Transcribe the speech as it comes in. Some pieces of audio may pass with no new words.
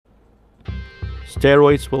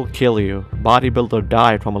Steroids will kill you. Bodybuilder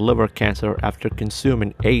died from a liver cancer after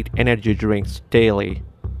consuming 8 energy drinks daily.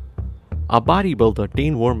 A bodybuilder,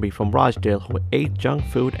 Dean Wormby from Rochdale, who ate junk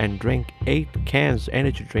food and drank 8 cans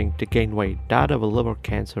energy drink to gain weight, died of a liver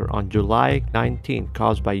cancer on July 19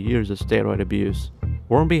 caused by years of steroid abuse.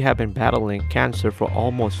 Wormby had been battling cancer for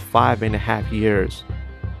almost 5.5 years.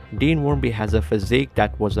 Dean Wormby has a physique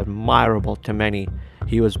that was admirable to many.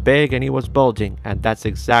 He was big and he was bulging, and that's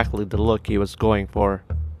exactly the look he was going for.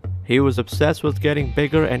 He was obsessed with getting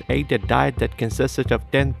bigger and ate a diet that consisted of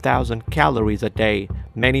 10,000 calories a day,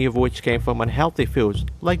 many of which came from unhealthy foods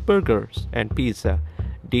like burgers and pizza.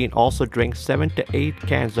 Dean also drank 7 to 8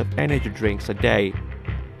 cans of energy drinks a day.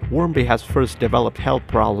 Wormby has first developed health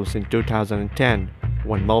problems in 2010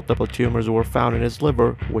 when multiple tumors were found in his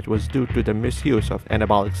liver, which was due to the misuse of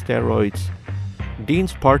anabolic steroids.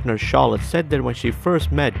 Dean's partner Charlotte said that when she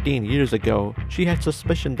first met Dean years ago, she had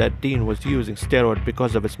suspicion that Dean was using steroid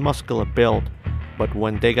because of his muscular build, but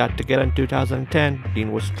when they got together in 2010,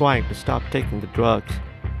 Dean was trying to stop taking the drugs.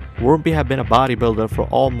 Wormby had been a bodybuilder for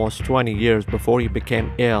almost 20 years before he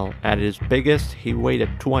became ill. At his biggest, he weighed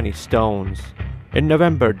 20 stones. In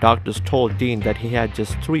November, doctors told Dean that he had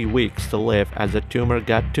just 3 weeks to live as the tumor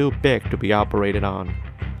got too big to be operated on.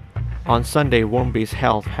 On Sunday, Wormby's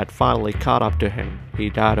health had finally caught up to him. He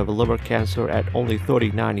died of liver cancer at only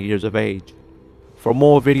 39 years of age. For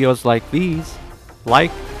more videos like these,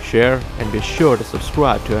 like, share, and be sure to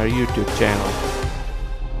subscribe to our YouTube channel.